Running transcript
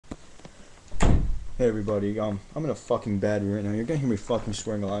Hey everybody, I'm in a fucking bad room right now. You're gonna hear me fucking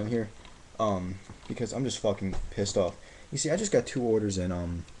swearing a lot in here, because I'm just fucking pissed off. You see, I just got two orders in.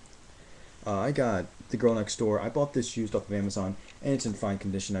 I got the girl next door. I bought this used off of Amazon, and it's in fine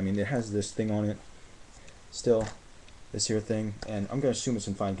condition. I mean, it has this thing on it, still, this here thing, and I'm gonna assume it's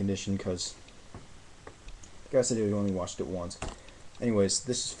in fine condition because I guess I did only watched it once. Anyways,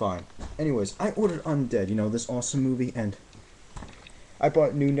 this is fine. Anyways, I ordered Undead, you know, this awesome movie, and I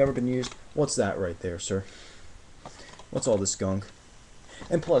bought new, never been used. What's that right there, sir? What's all this gunk?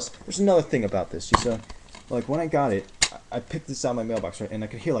 And plus, there's another thing about this. You saw, like when I got it, I picked this out of my mailbox, right, and I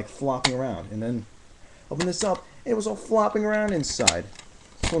could hear like flopping around. And then open this up, and it was all flopping around inside.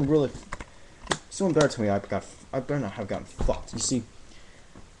 Someone better tell me I better not have gotten fucked. You see,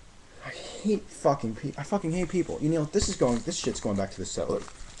 I hate fucking people. I fucking hate people. You know, this shit's going back to the cellar.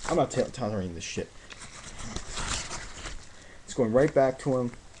 I'm not tolerating this shit. It's going right back to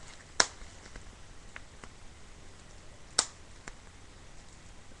him.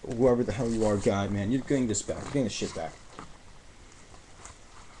 Whoever the hell you are, guy, man, you're getting this back. You're getting this shit back.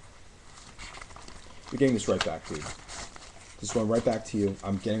 You're getting this right back, dude. This is going right back to you.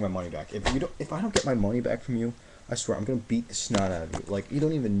 I'm getting my money back. If I don't get my money back from you, I swear I'm gonna beat the snot out of you. Like, you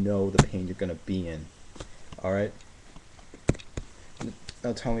don't even know the pain you're gonna be in. All right.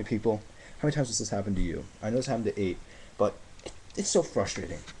 Now tell me, people, how many times has this happened to you? I know it's happened to 8, but it's so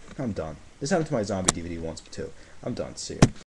frustrating. I'm done. This happened to my zombie DVD once too. I'm done. See you.